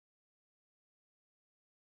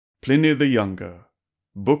Pliny the Younger,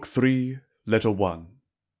 Book 3, Letter 1.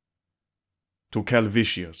 To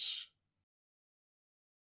Calvisius.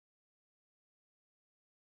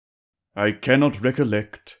 I cannot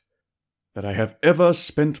recollect that I have ever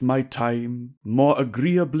spent my time more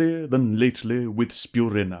agreeably than lately with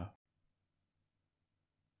Spurinna.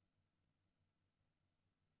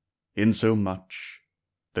 Insomuch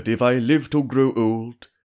that if I live to grow old,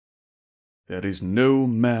 there is no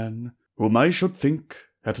man whom I should think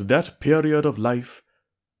at that period of life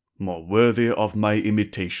more worthy of my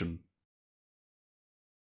imitation.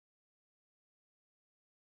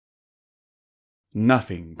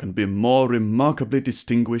 Nothing can be more remarkably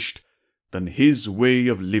distinguished than his way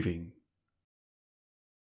of living.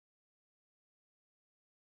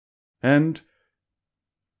 And,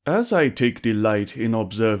 as I take delight in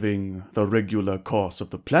observing the regular course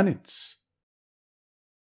of the planets,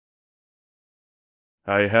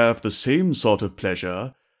 I have the same sort of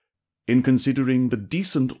pleasure in considering the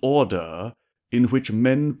decent order in which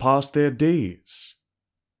men pass their days,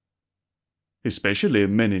 especially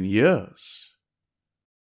men in years.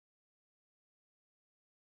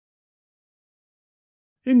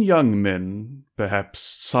 In young men, perhaps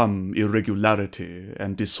some irregularity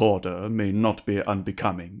and disorder may not be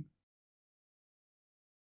unbecoming.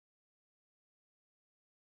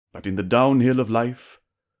 But in the downhill of life,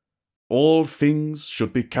 all things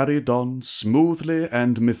should be carried on smoothly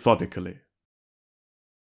and methodically.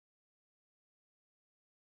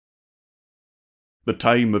 The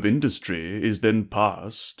time of industry is then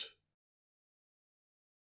past,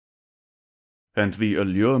 and the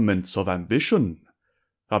allurements of ambition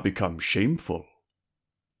are become shameful.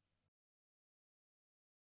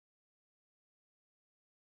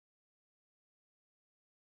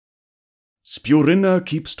 Spurinna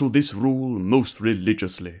keeps to this rule most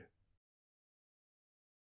religiously.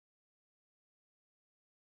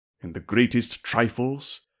 In the greatest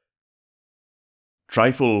trifles,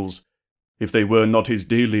 if they were not his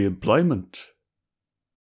daily employment,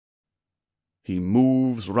 he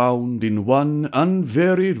moves round in one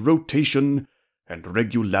unvaried rotation and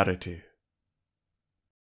regularity.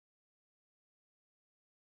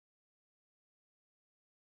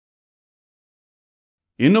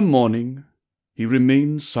 In a morning, he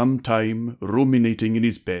remains some time ruminating in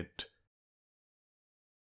his bed.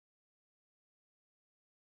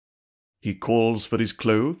 He calls for his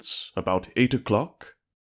clothes about 8 o'clock,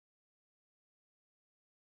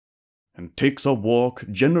 and takes a walk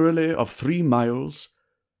generally of 3 miles,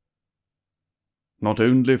 not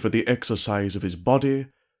only for the exercise of his body,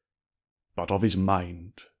 but of his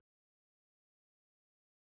mind.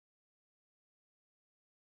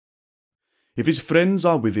 If his friends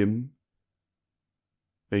are with him,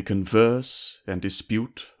 they converse and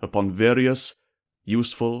dispute upon various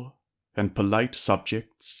useful and polite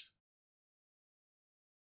subjects.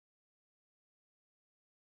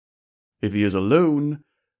 If he is alone,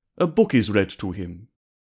 a book is read to him,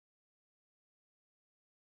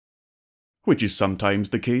 which is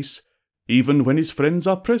sometimes the case even when his friends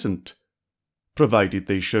are present, provided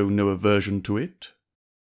they show no aversion to it.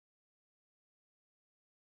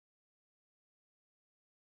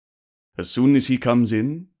 As soon as he comes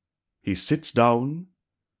in, he sits down,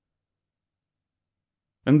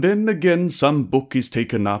 and then again some book is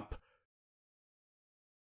taken up,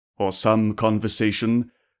 or some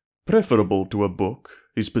conversation preferable to a book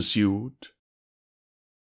is pursued.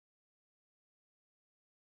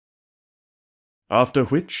 After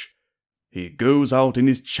which, he goes out in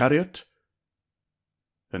his chariot,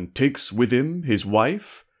 and takes with him his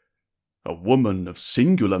wife, a woman of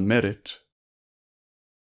singular merit,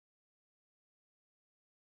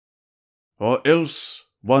 or else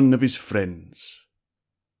one of his friends,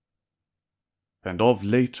 and of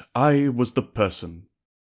late I was the person.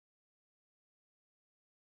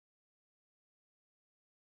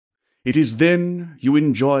 It is then you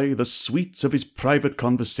enjoy the sweets of his private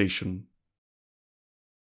conversation.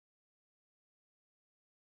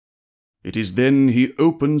 It is then he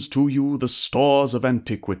opens to you the stores of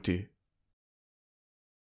antiquity.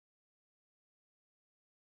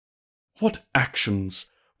 What actions,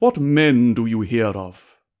 what men do you hear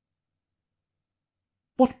of?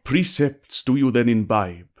 What precepts do you then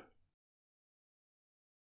imbibe?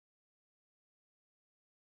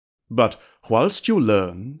 But whilst you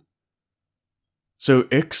learn, so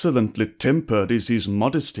excellently tempered is his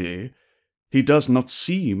modesty, he does not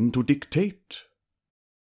seem to dictate.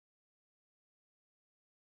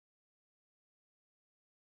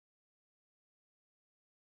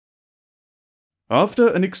 After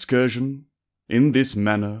an excursion, in this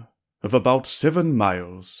manner, of about 7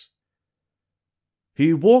 miles,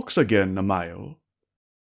 he walks again a mile,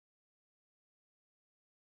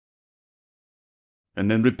 and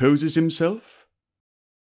then reposes himself?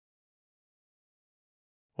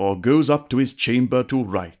 Or goes up to his chamber to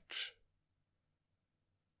write?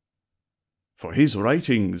 For his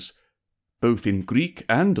writings, both in Greek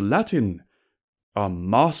and Latin, are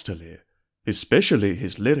masterly, especially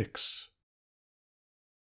his lyrics.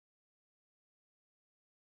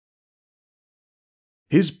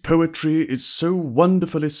 His poetry is so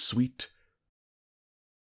wonderfully sweet,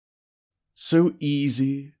 so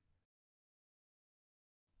easy,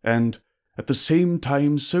 and at the same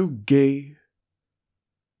time so gay,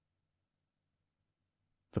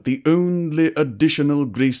 that the only additional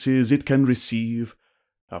graces it can receive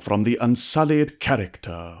are from the unsullied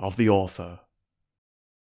character of the author.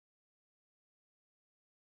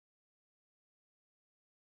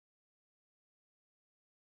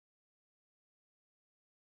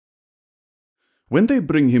 When they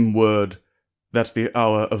bring him word that the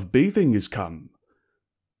hour of bathing is come,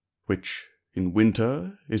 which in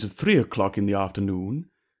winter is at 3 o'clock in the afternoon,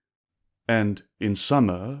 and in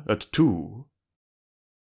summer at 2,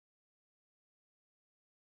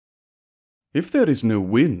 if there is no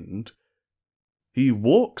wind, he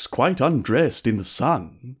walks quite undressed in the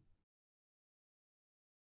sun,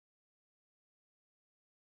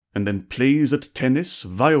 and then plays at tennis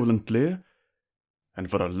violently, and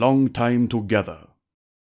for a long time together.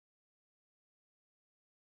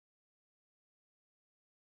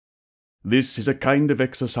 This is a kind of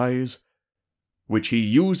exercise which he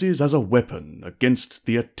uses as a weapon against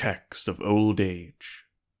the attacks of old age.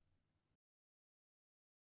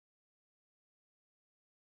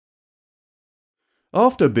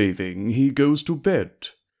 After bathing, he goes to bed,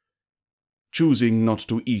 choosing not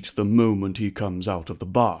to eat the moment he comes out of the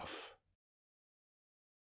bath.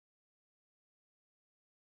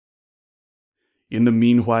 In the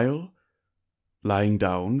meanwhile, lying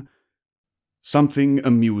down, something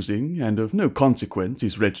amusing and of no consequence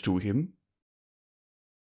is read to him,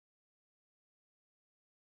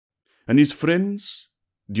 and his friends,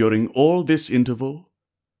 during all this interval,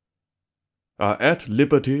 are at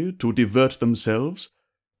liberty to divert themselves,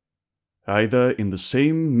 either in the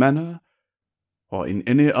same manner or in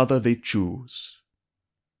any other they choose.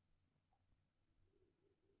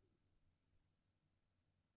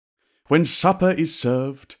 When supper is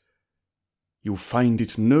served, you find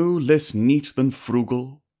it no less neat than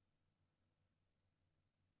frugal,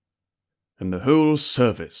 and the whole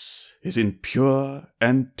service is in pure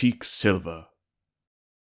antique silver.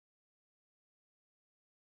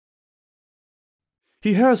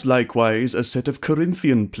 He has likewise a set of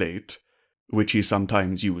Corinthian plate, which he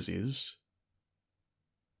sometimes uses,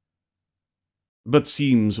 but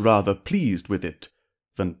seems rather pleased with it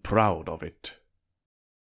than proud of it.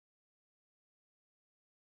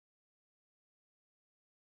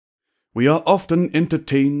 We are often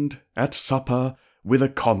entertained at supper with a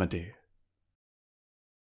comedy,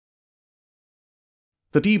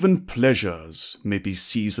 that even pleasures may be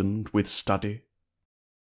seasoned with study.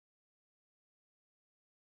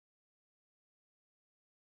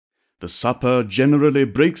 The supper generally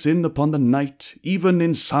breaks in upon the night, even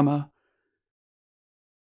in summer,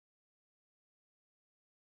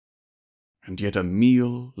 and yet a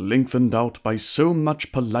meal lengthened out by so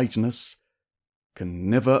much politeness can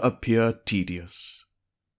never appear tedious.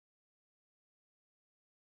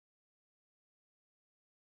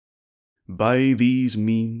 By these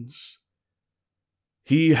means,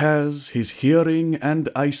 he has his hearing and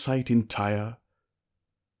eyesight entire,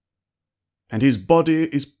 and his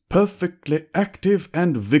body is perfectly active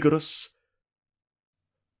and vigorous,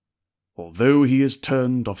 although he is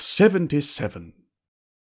turned of 77.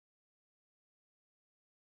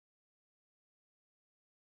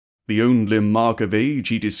 The only mark of age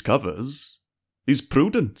he discovers is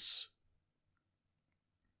prudence.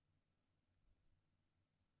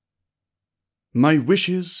 My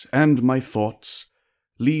wishes and my thoughts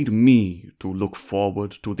lead me to look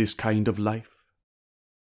forward to this kind of life,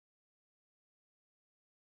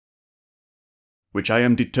 which I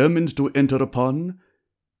am determined to enter upon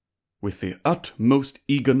with the utmost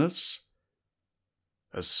eagerness,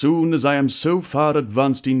 as soon as I am so far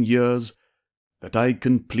advanced in years that I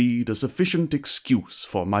can plead a sufficient excuse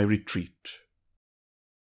for my retreat.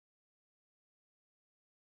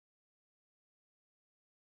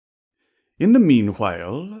 In the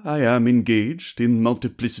meanwhile, I am engaged in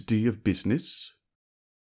multiplicity of business,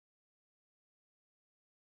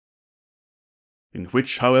 in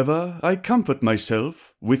which, however, I comfort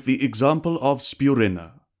myself with the example of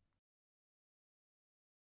Spurinna.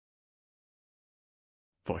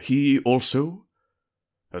 For he also,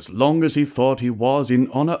 as long as he thought he was in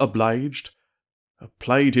honour obliged,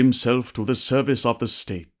 applied himself to the service of the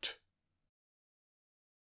state.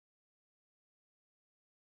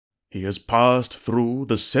 He has passed through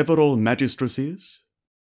the several magistracies.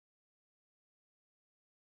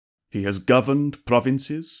 He has governed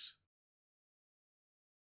provinces.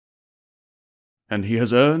 And he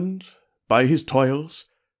has earned, by his toils,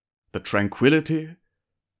 the tranquillity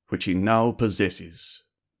which he now possesses.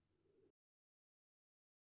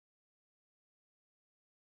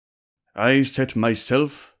 I set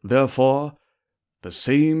myself, therefore, the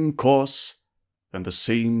same course and the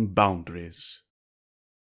same boundaries.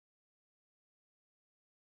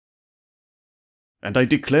 And I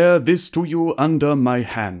declare this to you under my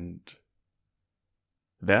hand,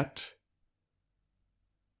 that,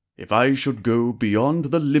 if I should go beyond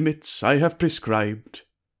the limits I have prescribed,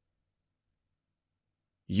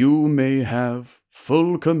 you may have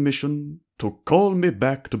full commission to call me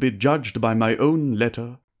back to be judged by my own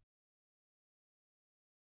letter,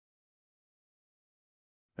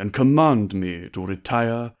 and command me to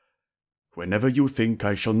retire whenever you think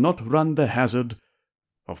I shall not run the hazard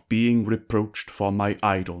of being reproached for my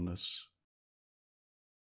idleness.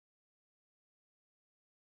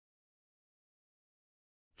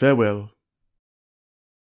 Farewell.